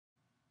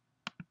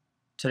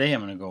Today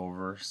I'm going to go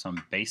over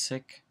some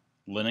basic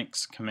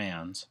Linux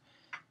commands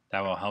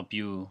that will help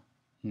you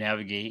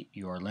navigate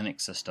your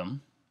Linux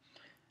system.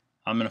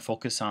 I'm going to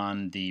focus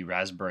on the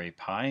Raspberry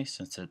Pi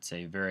since it's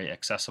a very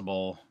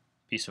accessible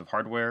piece of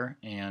hardware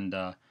and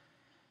a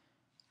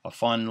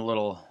fun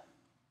little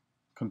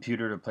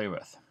computer to play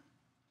with.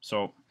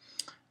 So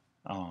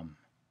I'm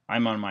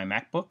on my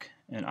MacBook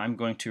and I'm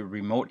going to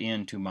remote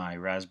into my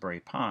Raspberry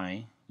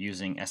Pi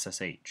using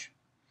SSH.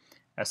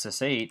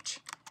 SSH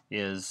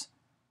is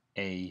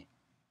a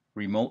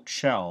remote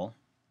shell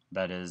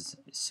that is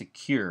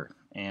secure,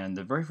 and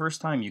the very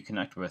first time you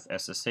connect with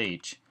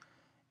SSH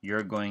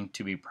you're going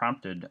to be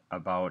prompted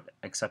about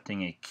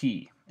accepting a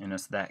key, and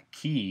it's that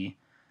key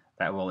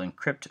that will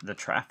encrypt the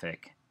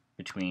traffic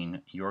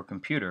between your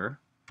computer,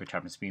 which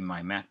happens to be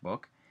my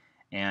MacBook,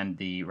 and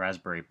the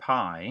Raspberry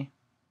Pi.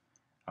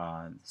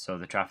 So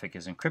the traffic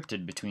is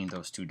encrypted between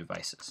those two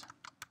devices.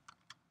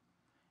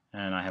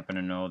 And I happen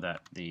to know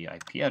that the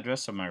IP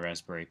address of my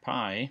Raspberry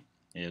Pi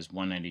is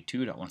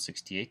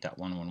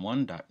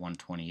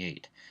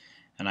 192.168.111.128.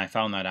 And I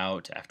found that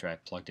out after I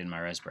plugged in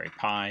my Raspberry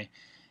Pi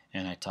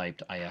and I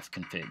typed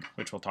ifconfig,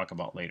 which we'll talk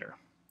about later.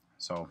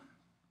 So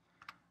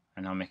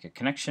I now make a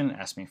connection,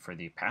 ask me for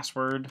the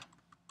password,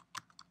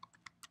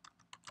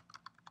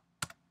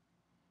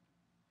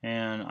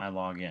 and I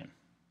log in.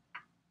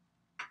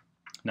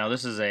 Now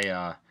this is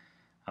the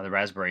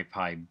Raspberry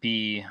Pi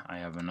B. I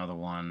have another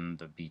one,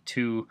 the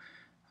B2,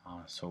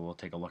 so we'll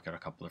take a look at a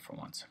couple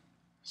different ones.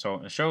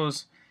 So it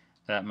shows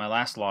that my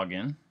last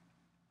login,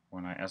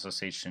 when I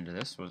SSH'd into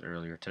this, was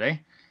earlier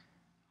today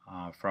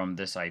from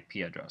this IP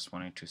address,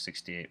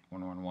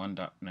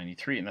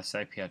 192.168.111.93, and that's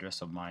the IP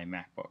address of my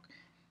MacBook.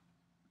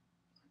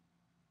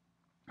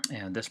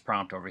 And this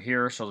prompt over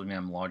here shows me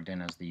I'm logged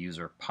in as the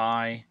user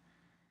Pi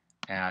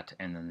at,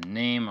 and then the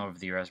name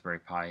of the Raspberry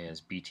Pi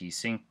is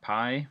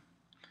btsync-pi,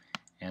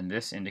 and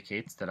this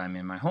indicates that I'm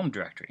in my home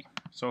directory.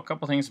 So a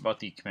couple things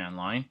about the command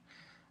line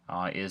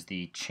is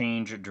the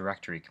change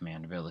directory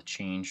command to be able to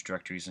change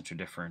directories into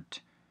different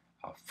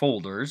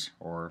folders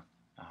or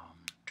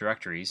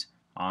directories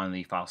on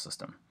the file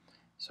system.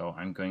 So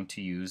I'm going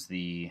to use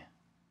the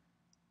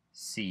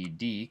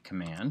cd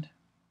command,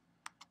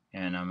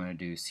 and I'm going to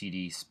do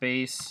cd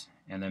space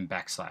and then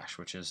backslash,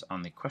 which is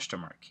on the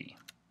question mark key.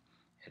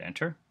 Hit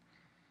enter,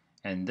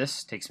 and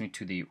this takes me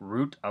to the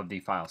root of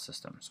the file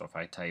system. So if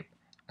I type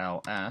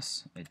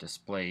ls, it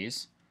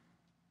displays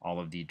all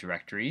of the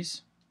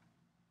directories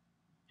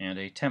and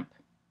a temp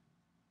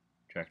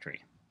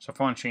directory. So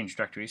if I want to change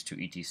directories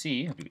to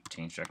etc, I'll do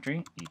change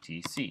directory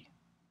etc.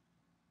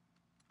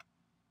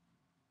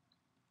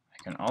 I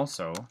can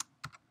also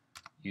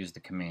use the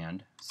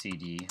command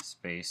cd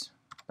space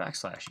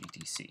backslash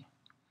etc.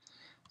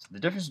 So the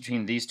difference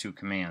between these two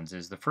commands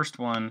is the first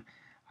one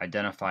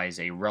identifies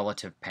a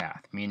relative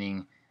path,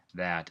 meaning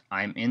that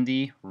I'm in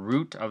the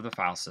root of the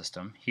file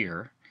system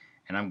here,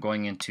 and I'm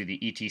going into the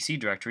etc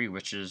directory,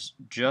 which is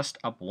just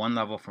up one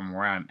level from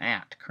where I'm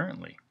at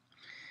currently.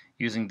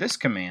 Using this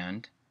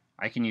command,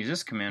 I can use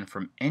this command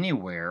from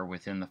anywhere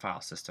within the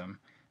file system.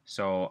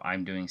 So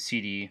I'm doing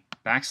cd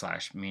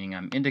backslash, meaning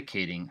I'm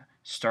indicating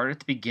start at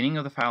the beginning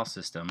of the file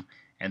system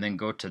and then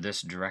go to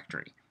this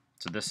directory.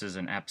 So this is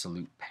an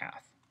absolute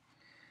path.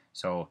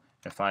 So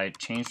if I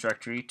change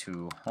directory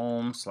to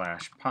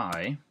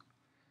home/pi,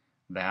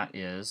 that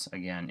is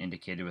again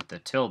indicated with the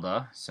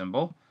tilde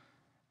symbol,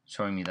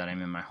 showing me that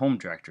I'm in my home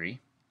directory.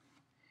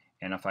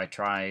 And if I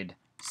tried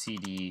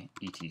cd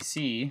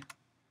etc,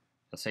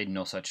 let's say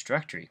no such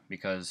directory,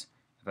 because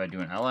if I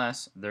do an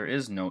ls, there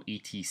is no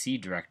etc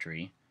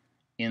directory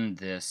in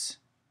this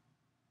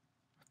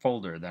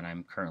folder that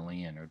I'm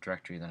currently in, or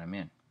directory that I'm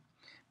in.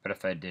 But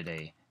if I did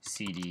a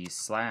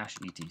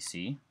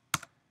cd/etc,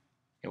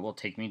 it will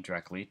take me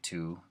directly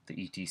to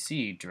the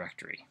etc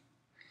directory.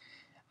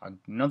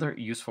 Another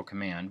useful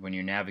command when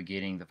you're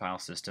navigating the file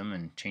system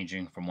and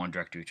changing from one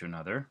directory to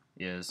another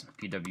is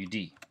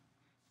pwd,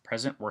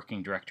 present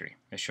working directory.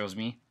 It shows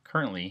me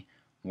currently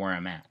where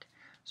I'm at.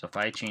 So if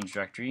I change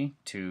directory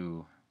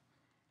to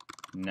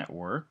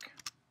network,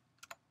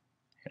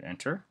 hit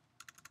enter,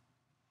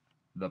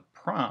 the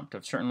prompt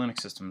of certain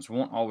Linux systems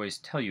won't always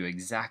tell you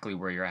exactly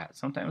where you're at.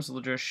 Sometimes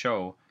it'll just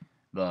show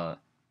the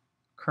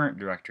current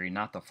directory,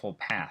 not the full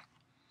path.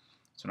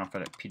 So now if I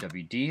hit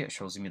pwd, it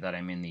shows me that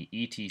I'm in the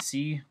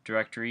etc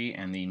directory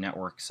and the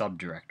network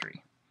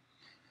subdirectory.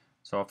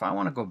 So if I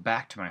want to go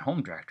back to my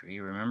home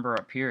directory, remember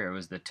up here it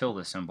was the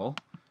tilde symbol.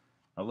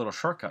 A little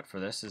shortcut for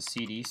this is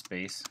cd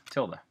space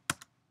tilde.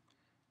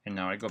 And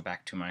now I go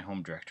back to my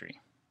home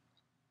directory.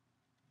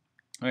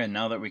 Okay,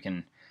 now that we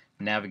can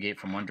navigate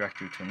from one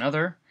directory to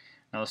another,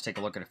 now let's take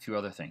a look at a few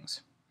other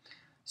things.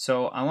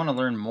 So I want to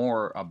learn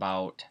more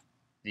about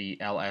the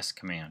ls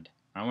command.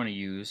 I want to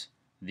use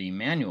the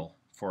manual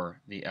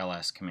for the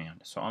ls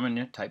command. So I'm going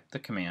to type the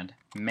command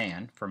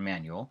man for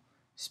manual,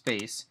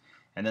 space,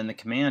 and then the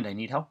command I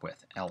need help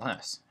with,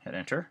 ls. Hit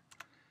enter,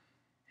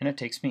 and it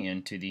takes me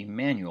into the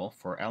manual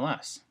for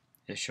ls.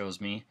 It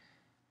shows me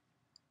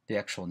the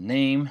actual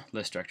name,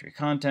 list directory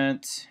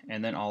contents,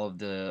 and then all of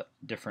the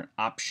different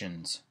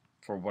options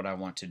for what I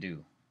want to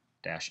do.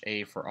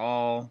 -A for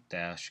all,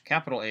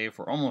 capital A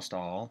for almost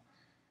all,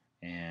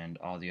 and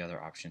all the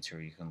other options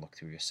here you can look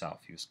through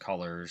yourself. Use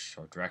colors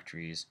or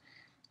directories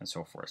and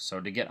so forth.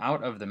 So to get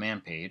out of the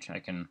man page, I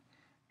can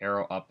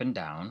arrow up and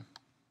down,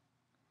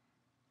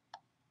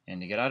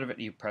 and to get out of it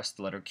you press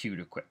the letter Q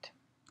to quit.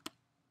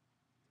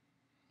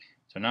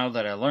 So now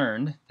that I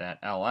learned that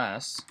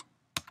ls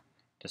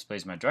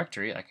displays my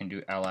directory, I can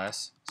do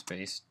ls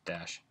space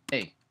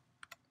 -A.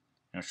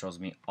 And it shows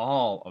me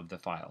all of the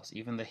files,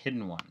 even the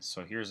hidden ones.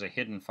 So here's a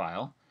hidden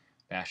file,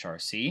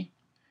 bashrc.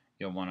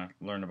 You'll want to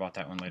learn about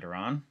that one later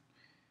on.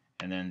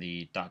 And then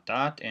the ...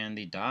 and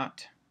the ...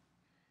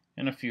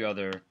 and a few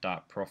other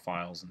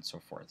 .profiles and so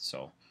forth.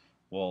 So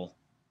we'll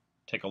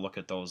take a look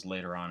at those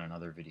later on in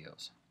other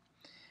videos.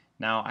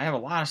 Now I have a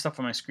lot of stuff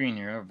on my screen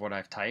here of what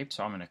I've typed,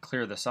 so I'm going to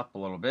clear this up a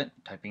little bit.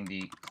 Typing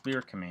the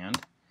clear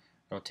command,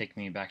 it'll take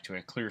me back to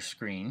a clear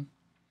screen.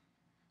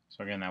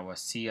 So again, that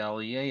was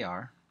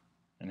CLEAR,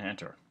 and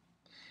enter.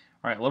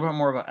 Alright, a little bit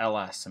more about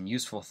ls, some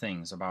useful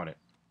things about it.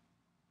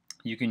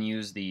 You can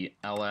use the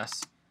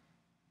ls-a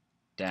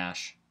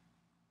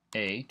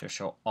to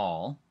show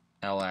all,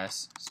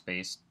 ls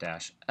space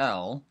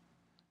 -l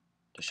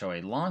to show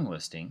a long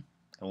listing.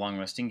 The long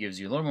listing gives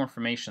you a little more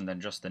information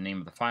than just the name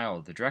of the file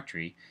or the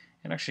directory.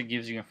 It actually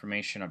gives you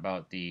information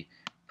about the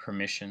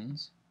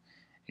permissions.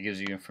 It gives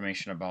you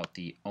information about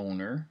the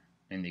owner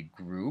and the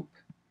group,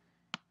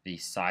 the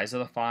size of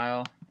the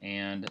file,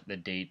 and the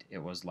date it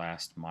was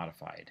last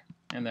modified.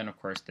 And then, of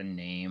course, the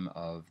name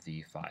of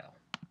the file.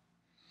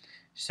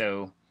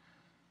 So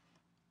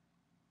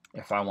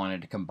if I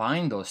wanted to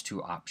combine those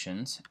two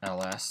options,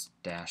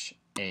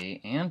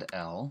 ls-a and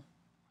l,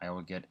 I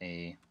will get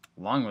a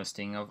long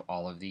listing of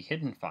all of the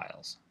hidden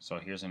files. So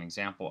here's an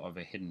example of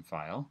a hidden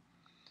file,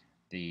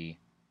 the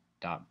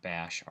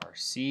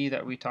 .bashrc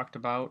that we talked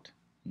about.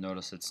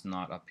 Notice it's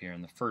not up here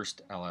in the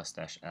first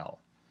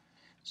ls-l.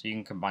 So you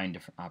can combine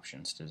different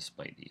options to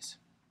display these.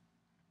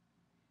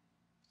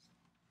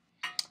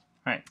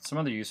 Alright, some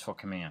other useful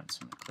commands.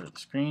 I'm going to clear the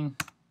screen.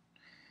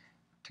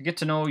 To get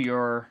to know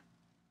your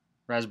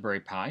Raspberry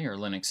Pi or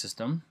Linux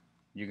system,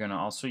 you're going to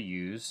also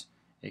use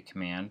a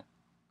command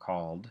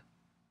called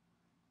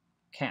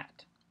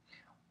cat.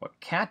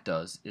 What cat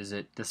does is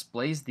it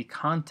displays the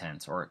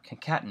contents, or it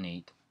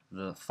concatenate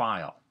the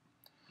file.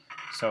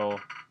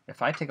 So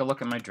if I take a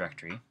look at my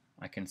directory,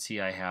 I can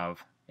see I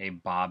have a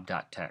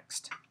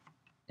bob.txt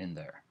in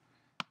there.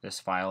 This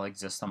file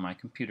exists on my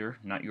computer,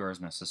 not yours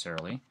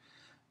necessarily.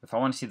 If I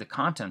want to see the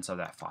contents of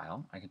that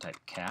file, I can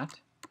type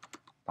cat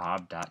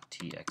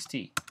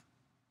bob.txt.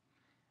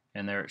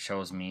 And there it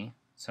shows me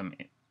some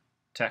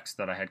text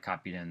that I had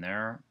copied in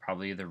there,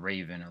 probably the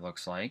Raven, it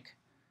looks like.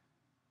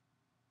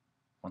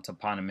 Once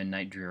Upon a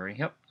Midnight Dreary,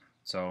 yep.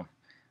 So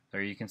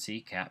there you can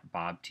see cat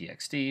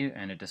bob.txt,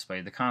 and it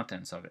displayed the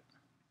contents of it.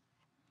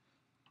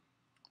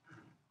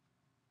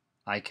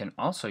 I can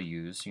also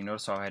use, you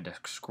notice how I had to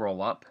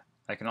scroll up,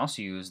 I can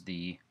also use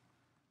the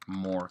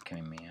more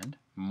command,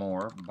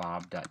 more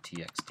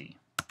bob.txt.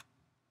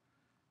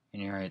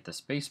 And here I hit the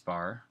space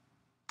bar,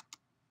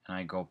 and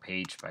I go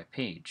page by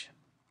page.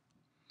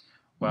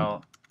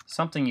 Well,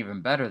 something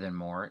even better than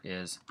more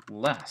is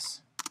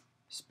less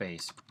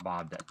space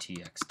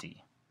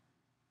bob.txt.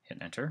 Hit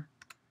enter.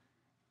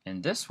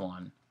 In this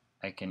one,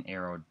 I can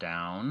arrow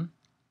down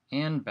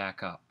and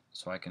back up,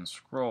 so I can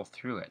scroll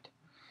through it.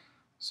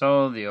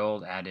 So the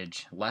old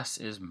adage, less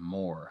is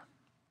more.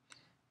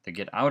 To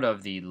get out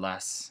of the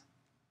less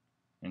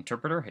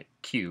interpreter, hit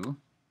Q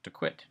to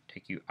quit,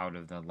 take you out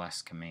of the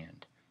less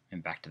command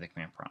and back to the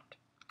command prompt.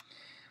 I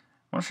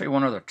want to show you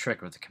one other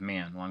trick with the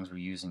command as long as we're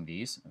using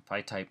these. If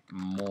I type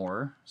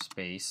more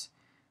space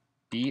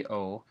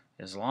BO,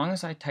 as long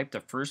as I type the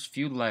first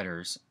few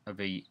letters of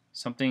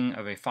something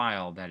of a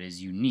file that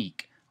is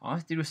unique, all I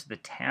have to do is hit the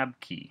tab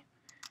key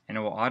and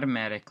it will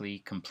automatically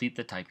complete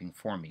the typing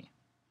for me.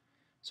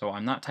 So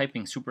I'm not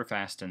typing super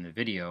fast in the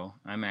video,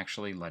 I'm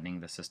actually letting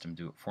the system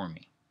do it for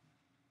me.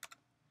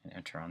 And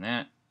enter on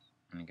that,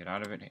 and get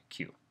out of it, hit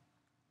Q.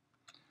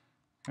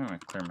 I'm going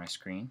to clear my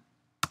screen.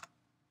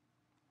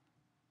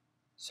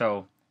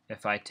 So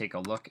if I take a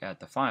look at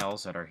the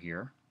files that are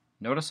here,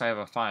 notice I have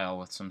a file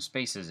with some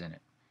spaces in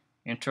it.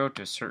 Intro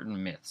to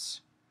Certain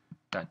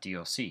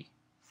Myths.doc.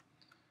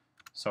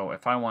 So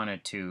if I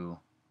wanted to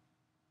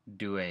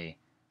do a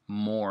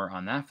more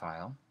on that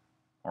file,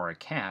 or a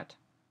cat,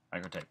 I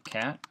go type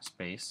cat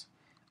space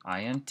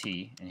int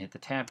and hit the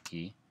tab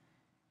key,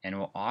 and it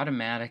will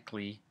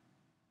automatically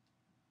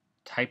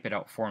type it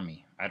out for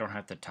me. I don't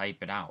have to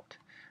type it out.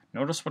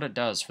 Notice what it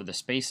does for the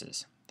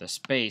spaces. The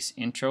space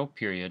intro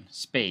period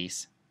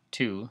space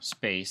 2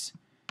 space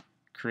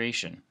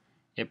creation.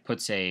 It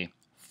puts a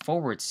 /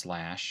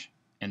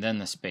 and then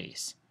the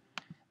space.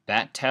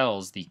 That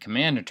tells the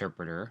command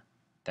interpreter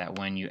that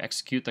when you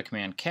execute the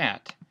command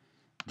cat,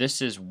 this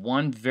is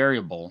one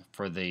variable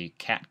for the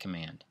cat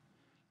command.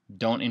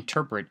 Don't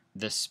interpret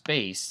this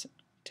space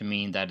to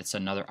mean that it's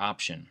another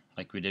option,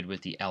 like we did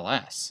with the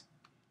ls.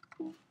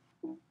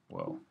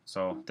 Whoa.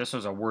 So this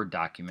was a Word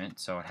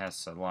document, so it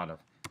has a lot of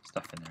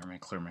stuff in there. I'm going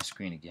to clear my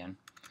screen again.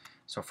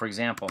 So for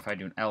example, if I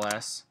do an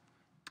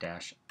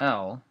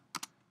ls-l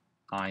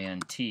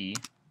int,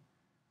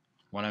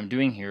 what I'm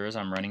doing here is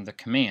I'm running the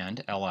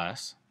command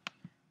ls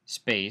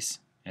space,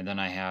 and then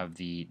I have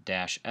the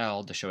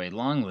 -l to show a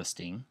long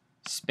listing,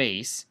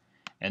 space,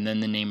 and then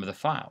the name of the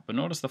file. But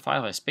notice the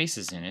file has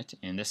spaces in it,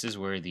 and this is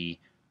where the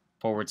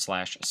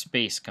 /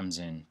 space comes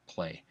in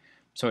play.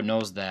 So it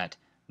knows that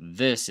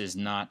this is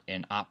not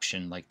an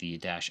option like the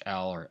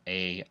 -l or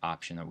a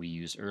option that we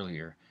used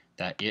earlier,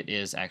 that it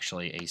is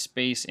actually a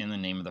space in the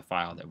name of the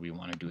file that we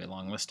want to do a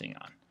long listing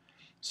on.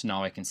 So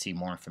now I can see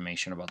more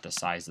information about the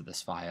size of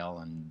this file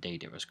and the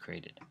date it was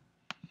created.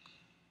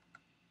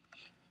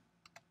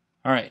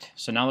 Alright,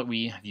 so now that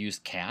we have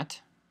used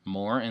cat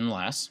more and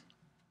less,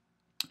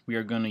 we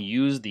are going to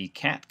use the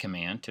cat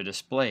command to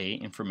display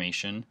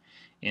information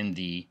in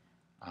the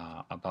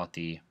about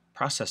the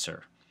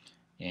processor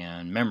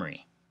and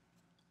memory.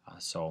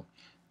 So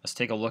let's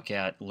take a look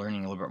at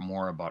learning a little bit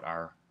more about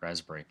our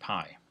Raspberry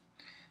Pi.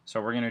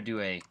 So we're going to do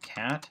a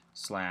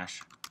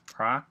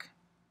cat/proc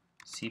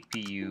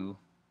CPU,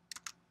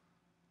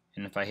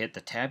 and if I hit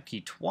the tab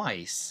key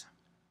twice,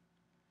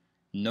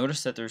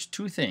 notice that there's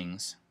two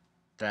things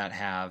that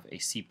have a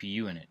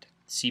CPU in it.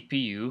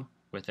 CPU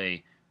with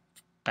a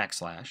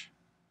 \,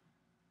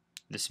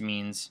 this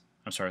means,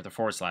 I'm sorry, the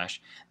 /,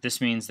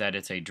 this means that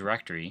it's a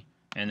directory,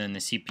 and then the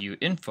CPU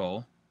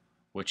info,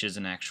 which is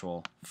an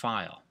actual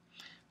file.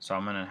 So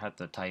I'm going to have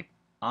to type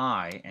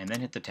I and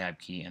then hit the tab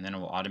key, and then it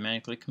will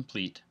automatically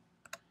complete.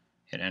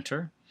 Hit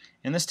enter,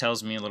 and this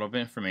tells me a little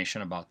bit of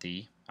information about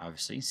the,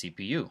 obviously,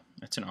 CPU.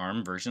 It's an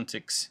ARM version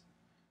 6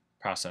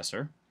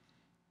 processor.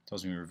 It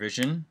tells me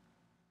revision,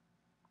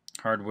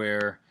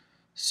 hardware,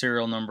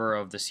 serial number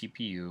of the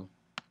CPU,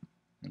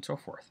 and so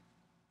forth.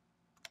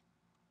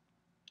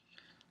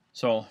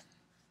 So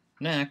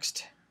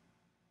next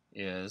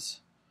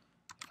is,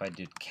 if I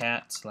did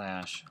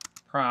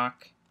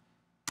cat/proc,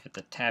 hit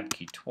the tab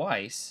key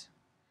twice,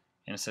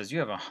 and it says you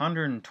have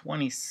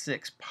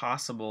 126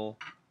 possible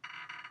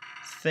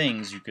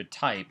things you could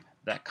type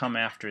that come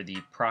after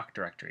the proc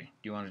directory.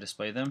 Do you want to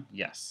display them?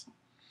 Yes.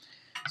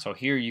 So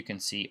here you can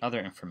see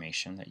other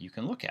information that you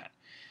can look at.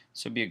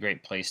 So it'd be a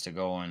great place to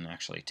go and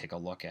actually take a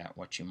look at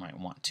what you might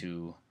want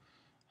to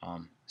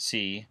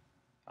see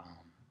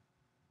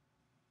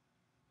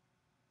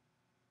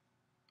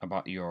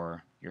about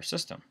your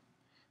system.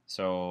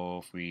 So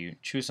if we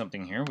choose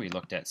something here, we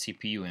looked at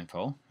CPU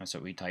info. That's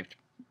what we typed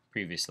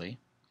previously.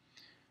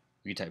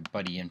 We type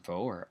buddy info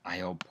or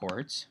I/O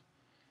ports.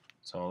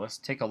 So let's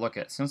take a look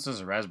at, since this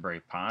is a Raspberry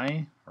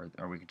Pi,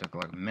 or we could take a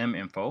look at mem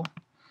info.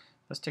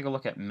 Let's take a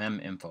look at mem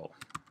info.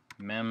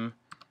 Mem,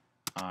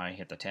 I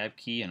hit the tab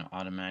key and it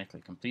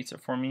automatically completes it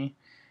for me,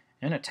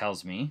 and it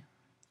tells me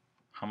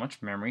how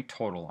much memory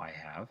total I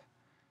have.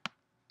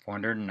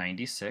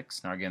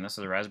 496. Now again, this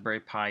is a Raspberry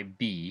Pi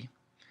B,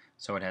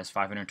 so it has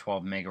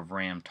 512 meg of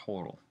RAM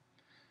total.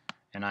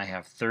 And I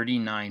have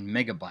 39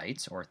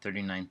 megabytes, or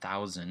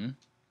 39,000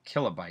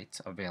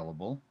 kilobytes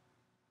available.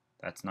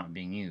 That's not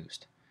being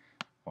used.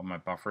 What my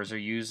buffers are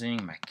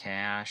using, my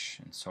cache,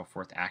 and so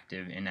forth,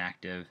 active,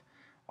 inactive,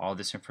 all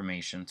this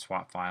information,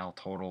 swap file,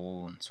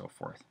 total, and so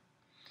forth.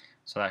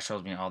 So that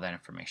shows me all that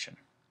information.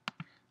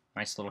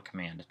 Nice little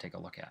command to take a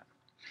look at.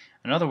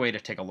 Another way to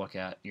take a look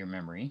at your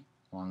memory,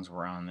 as long as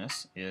we're on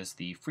this, is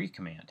the free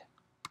command.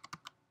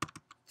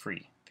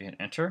 Free. If you hit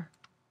enter,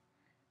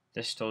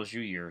 this tells you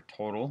your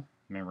total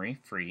memory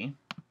free.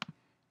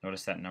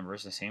 Notice that number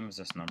is the same as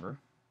this number.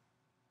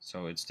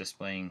 So it's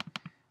displaying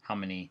how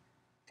many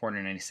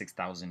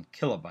 496,000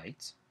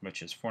 kilobytes,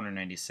 which is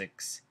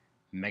 496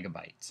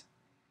 megabytes.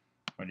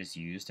 What is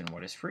used and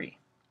what is free.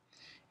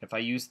 If I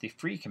use the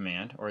free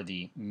command, or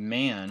the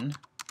man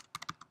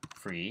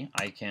free,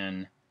 I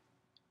can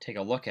take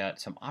a look at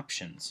some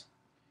options.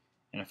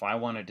 And if I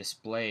want to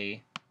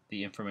display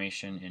the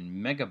information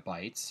in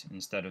megabytes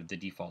instead of the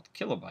default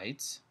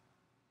kilobytes,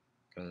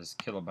 because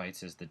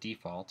kilobytes is the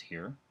default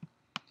here,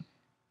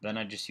 then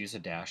I just use a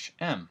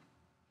 -m.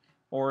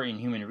 Or in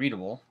human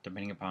readable,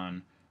 depending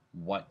upon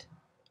what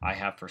I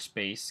have for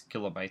space,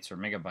 kilobytes or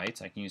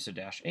megabytes, I can use a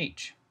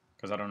 -h,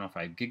 because I don't know if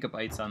I have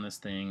gigabytes on this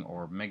thing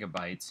or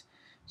megabytes,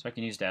 so I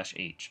can use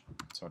 -h.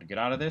 So to get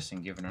out of this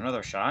and give it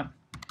another shot,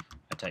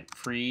 I type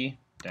free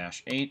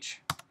 -h,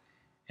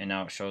 and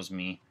now it shows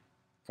me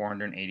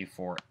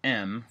 484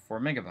 M for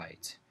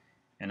megabytes,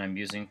 and I'm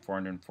using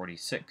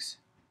 446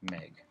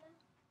 meg.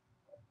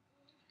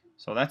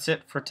 So that's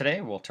it for today.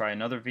 We'll try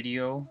another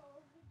video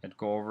and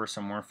go over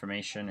some more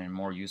information and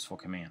more useful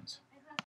commands.